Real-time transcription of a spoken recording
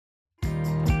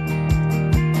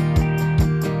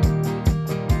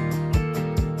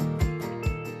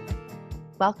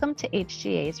Welcome to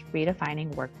HGA's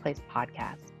Redefining Workplace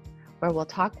podcast, where we'll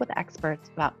talk with experts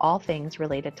about all things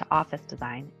related to office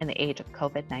design in the age of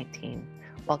COVID-19,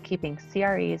 while keeping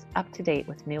CREs up to date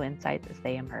with new insights as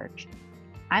they emerge.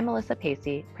 I'm Melissa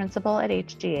Pacey, principal at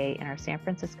HGA in our San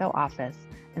Francisco office,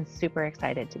 and super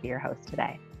excited to be your host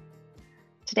today.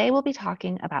 Today we'll be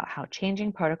talking about how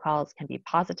changing protocols can be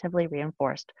positively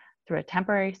reinforced through a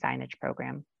temporary signage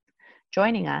program.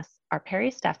 Joining us are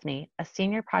Perry Stefany, a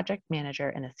senior project manager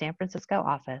in the San Francisco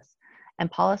office,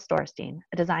 and Paula Storstein,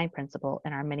 a design principal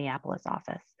in our Minneapolis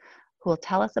office, who will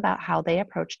tell us about how they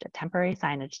approached a temporary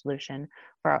signage solution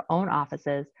for our own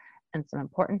offices and some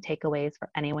important takeaways for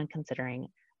anyone considering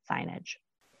signage.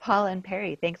 Paula and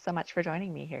Perry, thanks so much for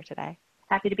joining me here today.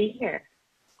 Happy to be here.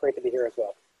 Great to be here as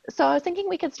well. So I was thinking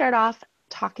we could start off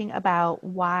talking about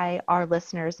why our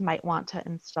listeners might want to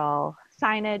install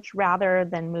signage rather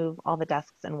than move all the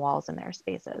desks and walls in their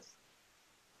spaces.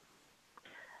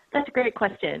 That's a great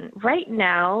question. Right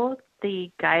now,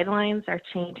 the guidelines are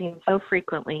changing so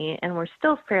frequently, and we're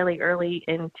still fairly early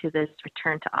into this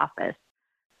return to office.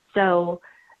 So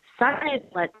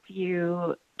signage lets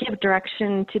you give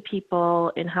direction to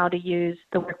people in how to use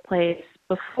the workplace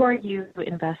before you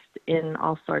invest in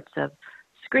all sorts of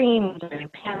screens or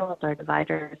panels or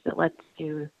dividers. It lets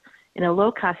you, in a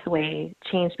low-cost way,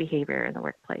 change behavior in the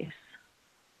workplace.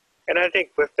 And I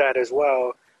think with that as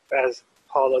well, as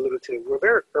Paul alluded to, we're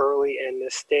very early in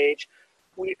this stage.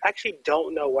 We actually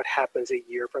don't know what happens a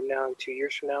year from now and 2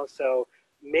 years from now. So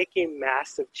making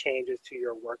massive changes to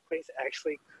your workplace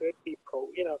actually could be,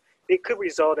 it could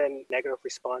result in negative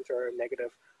response or a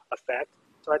negative effect.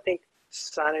 So I think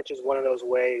signage is one of those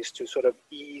ways to sort of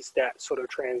ease that sort of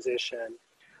transition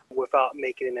without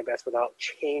making an investment, without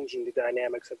changing the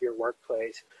dynamics of your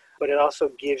workplace. But it also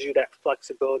gives you that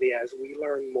flexibility as we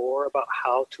learn more about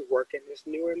how to work in this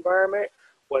new environment,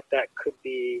 what that could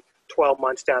be 12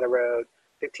 months down the road,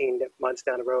 15 months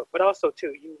down the road. But also,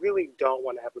 too, you really don't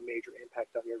want to have a major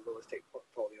impact on your real estate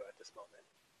portfolio at this moment.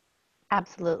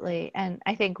 Absolutely. And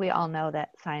I think we all know that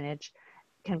signage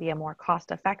can be a more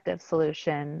cost-effective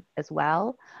solution as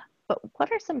well. But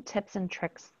what are some tips and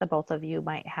tricks the both of you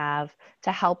might have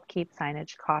to help keep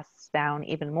signage costs down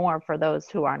even more for those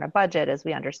who are on a budget, as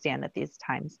we understand that these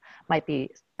times might be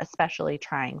especially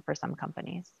trying for some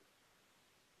companies?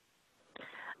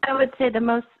 I would say the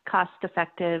most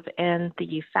cost-effective and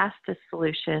the fastest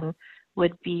solution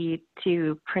would be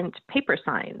to print paper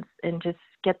signs and just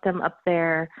get them up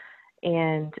there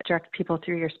and direct people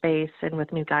through your space and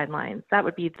with new guidelines. That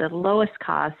would be the lowest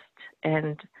cost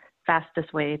and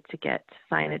fastest way to get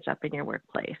signage up in your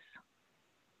workplace.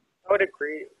 I would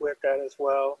agree with that as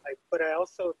well. But I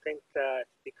also think that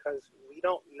because we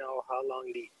don't know how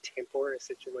long the temporary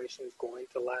situation is going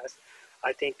to last,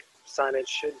 I think signage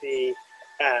should be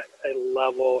at a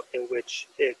level in which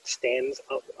it stands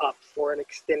up for an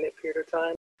extended period of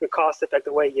time. The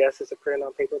cost-effective way, yes, it's a print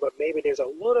on paper, but maybe there's a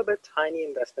little bit tiny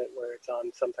investment where it's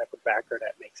on some type of backer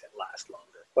that makes it last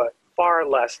longer, but far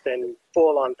less than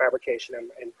full-on fabrication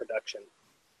and production.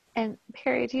 And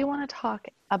Perry, do you want to talk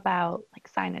about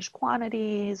like signage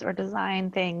quantities or design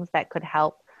things that could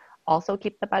help also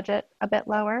keep the budget a bit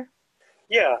lower?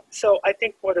 Yeah, so I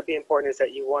think what would be important is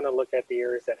that you want to look at the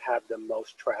areas that have the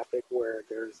most traffic, where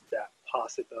there's that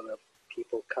possibility of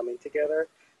people coming together.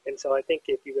 And so I think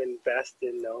if you invest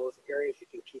in those areas, you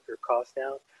can keep your costs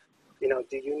down.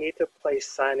 Do you need to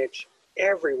place signage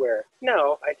everywhere?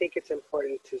 No, I think it's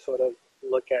important to sort of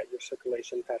look at your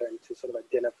circulation pattern to sort of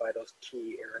identify those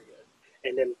key areas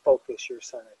and then focus your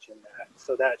signage in that.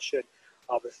 So that should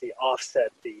obviously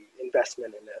offset the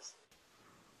investment in this.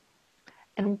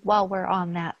 And while we're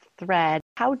on that thread,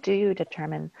 how do you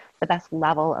determine the best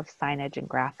level of signage and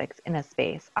graphics in a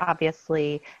space?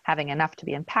 Obviously, having enough to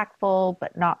be impactful,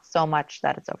 but not so much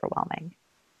that it's overwhelming.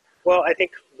 Well, I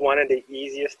think one of the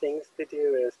easiest things to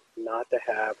do is not to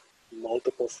have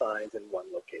multiple signs in one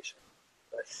location.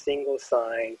 A single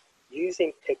sign,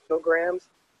 using pictograms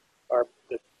are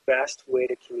the best way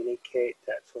to communicate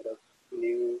that sort of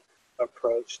new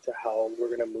approach to how we're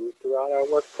going to move throughout our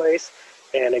workplace.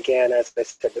 And again, as I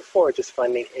said before, just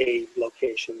finding a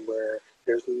location where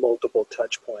there's multiple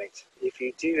touch points. If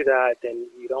you do that, then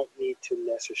you don't need to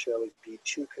necessarily be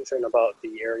too concerned about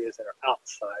the areas that are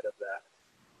outside of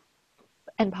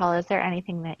that. And Paul, is there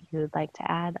anything that you'd like to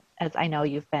add? As I know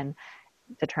you've been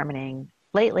determining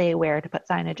lately where to put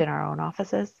signage in our own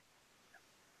offices.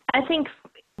 I think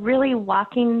really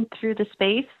walking through the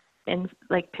space and,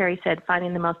 like Perry said,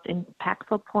 finding the most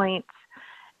impactful points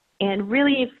and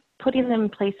really putting them in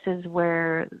places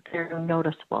where they're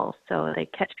noticeable so they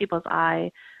catch people's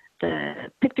eye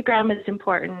The pictogram is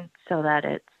important so that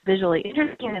it's visually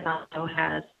interesting and also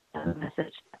has a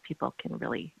message that people can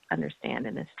really understand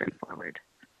and is straightforward.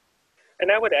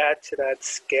 And I would add to that,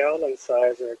 scale and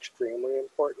size are extremely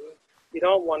important. You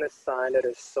don't want a sign that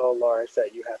is so large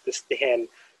that you have to stand,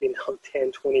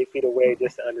 10, 20 feet away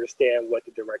just to understand what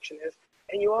the direction is.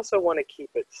 And you also want to keep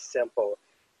it simple.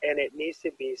 And it needs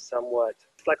to be somewhat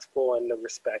flexible in the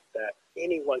respect that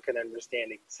anyone can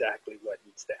understand exactly what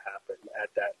needs to happen at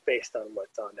that based on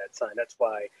what's on that sign. That's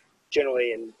why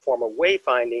generally in form of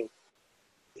wayfinding,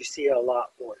 you see a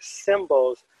lot more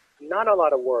symbols, not a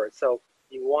lot of words. So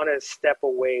you want to step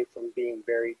away from being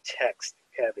very text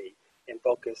heavy and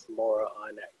focus more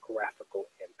on that graphical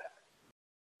impact.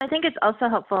 I think it's also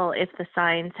helpful if the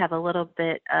signs have a little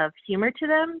bit of humor to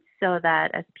them so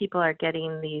that as people are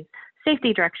getting these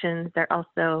safety directions, they're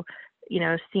also,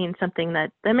 seeing something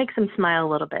that makes them smile a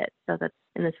little bit, so that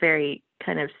in this very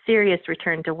kind of serious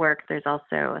return to work, there's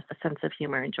also a sense of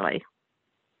humor and joy.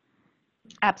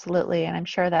 Absolutely. And I'm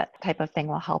sure that type of thing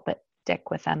will help it stick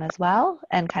with them as well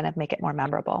and kind of make it more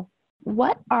memorable.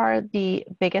 What are the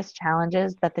biggest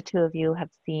challenges that the two of you have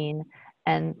seen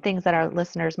and things that our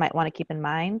listeners might want to keep in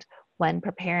mind when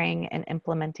preparing and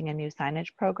implementing a new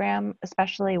signage program,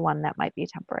 especially one that might be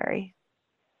temporary?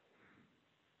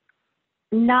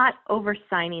 Not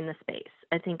over-signing the space,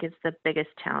 I think, is the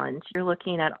biggest challenge. You're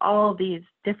looking at all these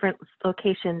different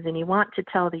locations and you want to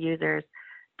tell the users,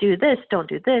 do this, don't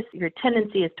do this. Your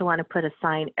tendency is to want to put a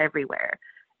sign everywhere.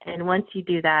 And once you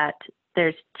do that,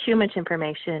 there's too much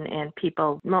information and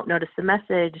people won't notice the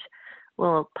message,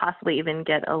 will possibly even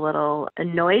get a little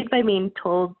annoyed by being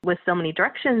told with so many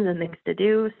directions and things to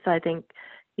do. So I think,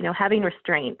 having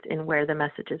restraint in where the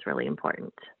message is really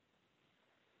important.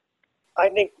 I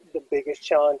think the biggest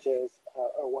challenges,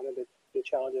 or one of the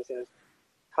challenges is,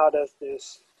 how does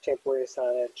this temporary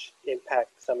signage impact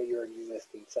some of your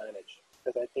existing signage?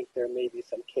 Because I think there may be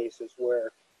some cases where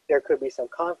there could be some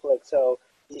conflict. So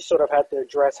you sort of have to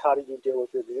address, how do you deal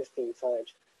with your existing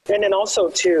signage? And then also,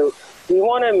 too, we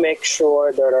want to make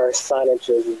sure that our signage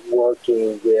is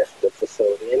working with the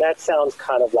facility. And that sounds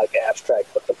kind of like abstract,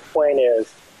 but the point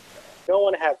is, you don't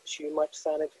want to have too much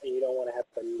signage and you don't want to have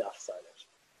enough signage.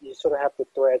 You sort of have to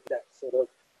thread that sort of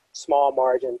small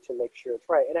margin to make sure it's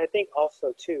right. And I think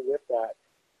also, too, with that,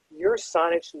 your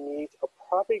signage needs are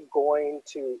probably going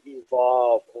to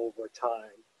evolve over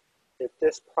time. If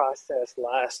this process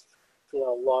lasts,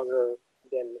 longer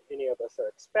than any of us are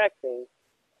expecting,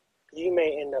 you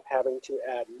may end up having to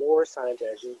add more signage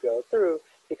as you go through,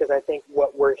 because I think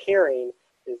what we're hearing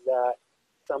is that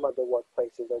some of the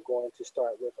workplaces are going to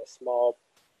start with a small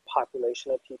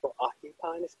population of people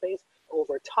occupying the space.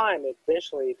 Over time,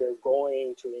 eventually, they're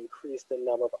going to increase the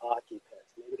number of occupants.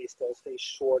 Maybe they still stay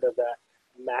short of that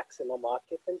maximum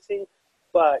occupancy,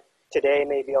 but today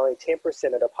maybe only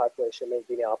 10% of the population may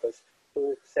be in the office.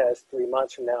 Who says 3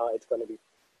 months from now it's going to be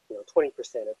 20%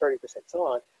 or 30%, so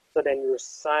on. So then your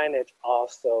signage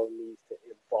also needs to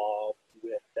evolve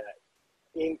with that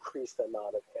increased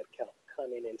amount of headcount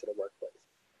coming into the workplace.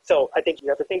 So I think you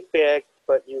have to think big,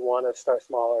 but you want to start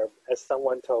smaller. As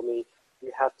someone told me,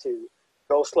 you have to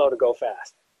go slow to go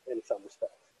fast in some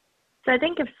respects. So I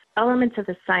think if elements of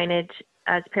the signage,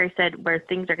 as Perry said, where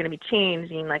things are going to be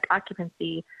changing, like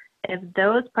occupancy, if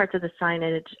those parts of the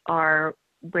signage are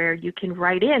where you can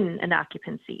write in an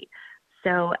occupancy.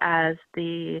 So as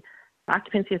the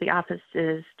occupancy of the office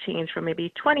is changed from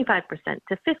maybe 25%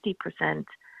 to 50%,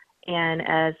 and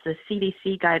as the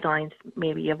CDC guidelines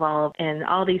maybe evolve and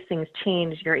all these things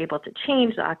change, you're able to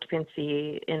change the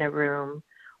occupancy in a room,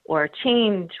 or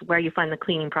change where you find the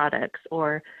cleaning products,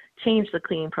 or change the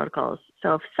cleaning protocols.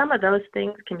 So if some of those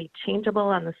things can be changeable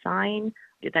on the sign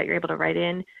that you're able to write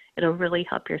in, it'll really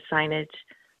help your signage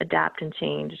adapt and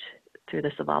change through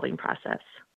this evolving process.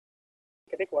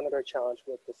 I think one other challenge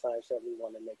with the signage that we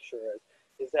want to make sure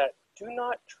is that do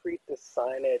not treat the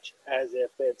signage as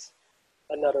if it's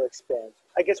another expense.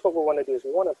 I guess what we want to do is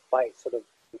we want to fight sort of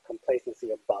the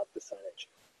complacency about the signage.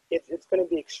 It's going to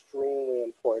be extremely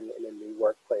important in a new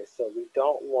workplace, so we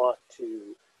don't want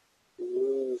to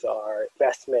lose our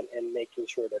investment in making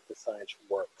sure that the signage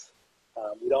works.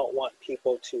 We don't want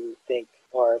people to think,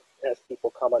 or as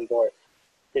people come on board,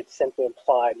 it's simply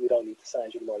implied we don't need the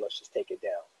signage anymore, let's just take it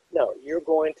down. No, you're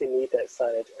going to need that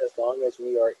signage as long as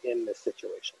we are in this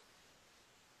situation.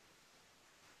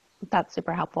 That's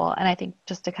super helpful. And I think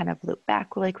just to kind of loop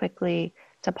back really quickly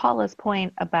to Paula's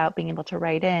point about being able to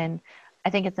write in, I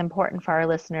think it's important for our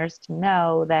listeners to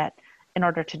know that in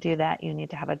order to do that, you need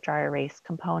to have a dry erase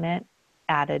component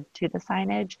added to the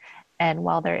signage. And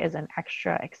while there is an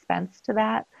extra expense to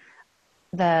that,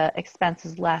 the expense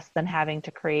is less than having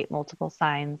to create multiple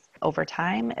signs over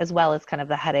time, as well as kind of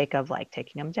the headache of like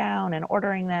taking them down and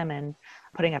ordering them and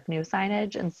putting up new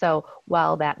signage. And so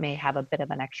while that may have a bit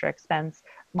of an extra expense,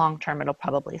 long term, it'll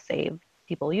probably save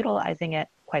people utilizing it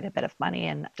quite a bit of money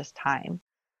and just time.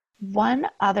 One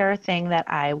other thing that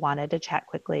I wanted to chat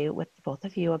quickly with both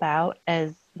of you about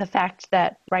is the fact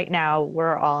that right now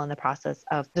we're all in the process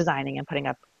of designing and putting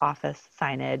up office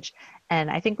signage. And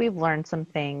I think we've learned some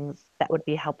things that would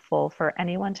be helpful for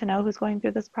anyone to know who's going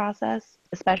through this process,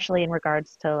 especially in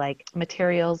regards to like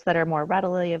materials that are more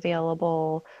readily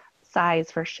available, size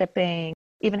for shipping,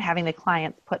 even having the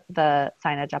clients put the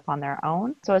signage up on their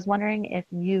own. So I was wondering if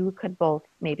you could both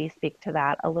maybe speak to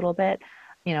that a little bit,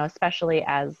 especially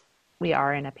as we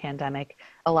are in a pandemic.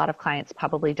 A lot of clients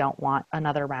probably don't want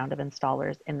another round of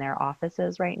installers in their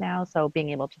offices right now. So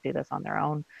being able to do this on their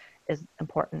own is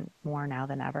important more now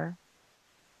than ever.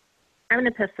 I'm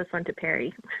going to pass this one to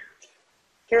Perry.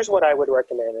 Here's what I would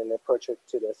recommend in the approach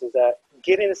to this is that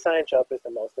getting the signage up is the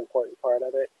most important part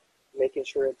of it, making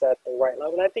sure it's at the right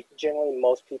level. And I think generally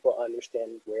most people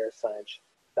understand where signage,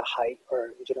 the height,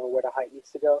 or in general where the height needs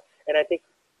to go. And I think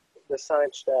the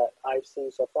signage that I've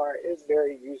seen so far is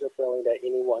very user-friendly, that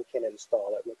anyone can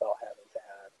install it without having to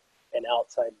have an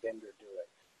outside vendor do it.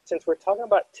 Since we're talking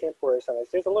about temporary signage,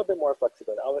 there's a little bit more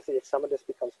flexibility. Obviously, if some of this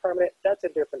becomes permanent, that's a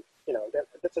different,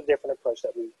 that's a different approach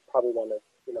that we probably want to,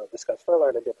 discuss further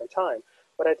at a different time.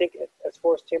 But I think as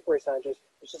far as temporary signages,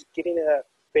 it's just getting a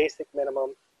basic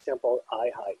minimum, simple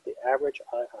eye height, the average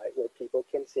eye height where people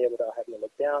can see it without having to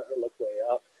look down or look way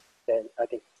up. Then I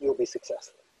think you'll be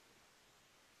successful.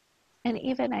 And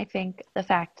even I think the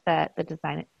fact that the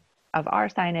design of our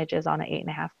signage is on an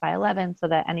 8.5 by 11 so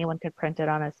that anyone could print it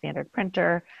on a standard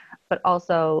printer, but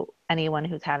also anyone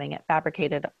who's having it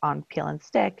fabricated on peel and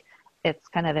stick, it's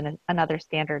kind of in another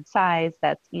standard size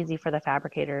that's easy for the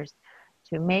fabricators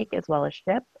to make as well as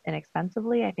ship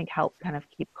inexpensively, I think help kind of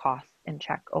keep costs in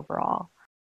check overall.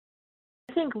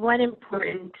 I think one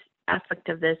important aspect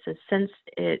of this is, since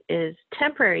it is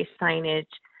temporary signage,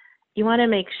 you want to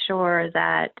make sure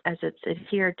that as it's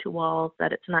adhered to walls,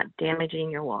 that it's not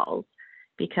damaging your walls,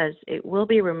 because it will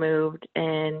be removed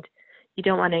and you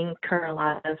don't want to incur a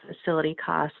lot of facility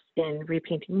costs in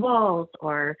repainting walls,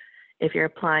 or if you're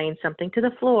applying something to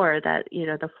the floor that,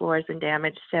 the floor has been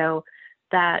damaged. So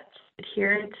that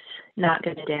adherence not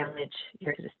going to damage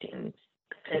your existing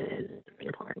is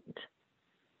important.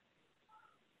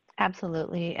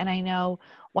 Absolutely. And I know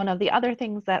one of the other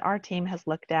things that our team has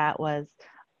looked at was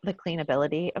the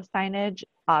cleanability of signage.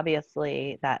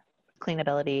 Obviously, that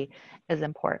cleanability is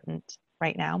important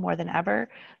right now more than ever.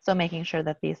 So making sure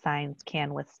that these signs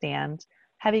can withstand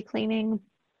heavy cleaning,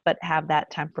 but have that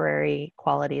temporary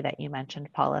quality that you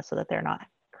mentioned, Paula, so that they're not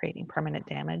creating permanent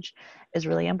damage is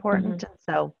really important. Mm-hmm.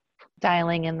 So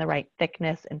dialing in the right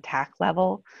thickness and tack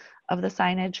level of the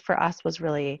signage for us was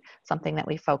really something that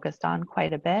we focused on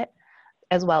quite a bit,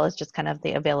 as well as just kind of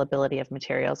the availability of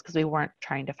materials, because we weren't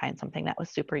trying to find something that was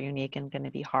super unique and going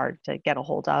to be hard to get a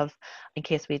hold of in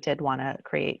case we did want to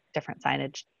create different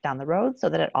signage down the road, so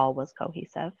that it all was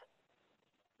cohesive.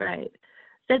 Right.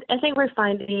 So I think we're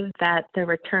finding that the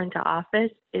return to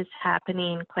office is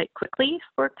happening quite quickly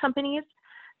for companies.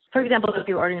 For example, if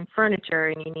you're ordering furniture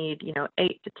and you need,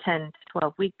 8 to 10 to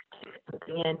 12 weeks to get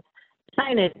something in,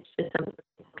 signage is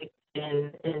something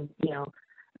in a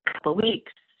couple of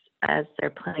weeks as they're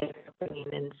planning.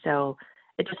 And so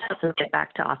it just helps them get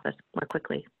back to office more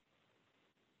quickly.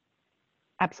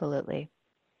 Absolutely.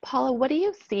 Paula, what do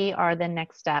you see are the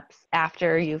next steps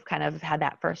after you've kind of had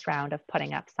that first round of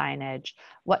putting up signage?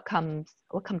 What comes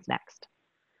next?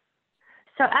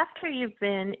 So after you've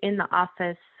been in the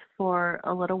office for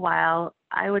a little while,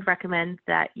 I would recommend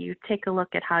that you take a look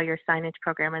at how your signage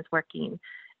program is working.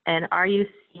 And are you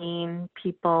seeing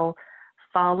people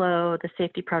follow the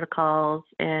safety protocols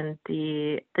and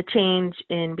the change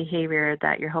in behavior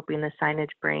that you're hoping the signage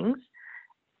brings?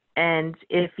 And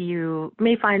if you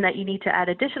may find that you need to add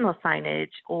additional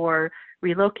signage or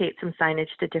relocate some signage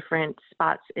to different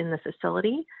spots in the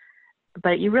facility,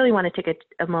 but you really want to take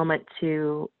a moment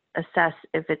to assess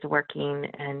if it's working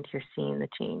and you're seeing the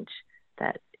change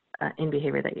that in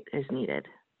behavior that is needed.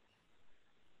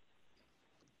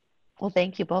 Well,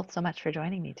 thank you both so much for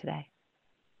joining me today.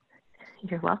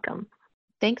 You're welcome.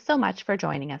 Thanks so much for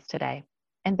joining us today.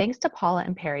 And thanks to Paula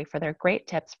and Perry for their great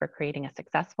tips for creating a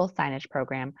successful signage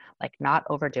program like not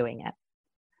overdoing it.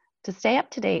 To stay up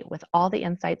to date with all the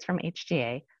insights from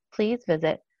HGA, please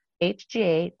visit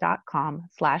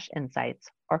hga.com/insights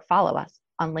or follow us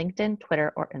on LinkedIn,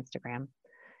 Twitter, or Instagram.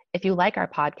 If you like our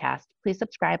podcast, please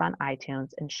subscribe on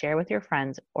iTunes and share with your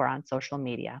friends or on social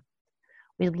media.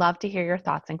 We'd love to hear your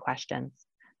thoughts and questions.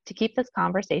 To keep this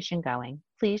conversation going,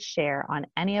 please share on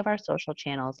any of our social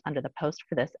channels under the post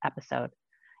for this episode.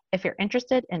 If you're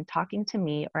interested in talking to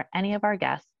me or any of our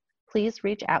guests, please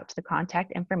reach out to the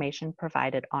contact information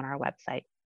provided on our website.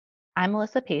 I'm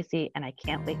Melissa Pacey, and I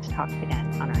can't wait to talk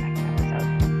again on our next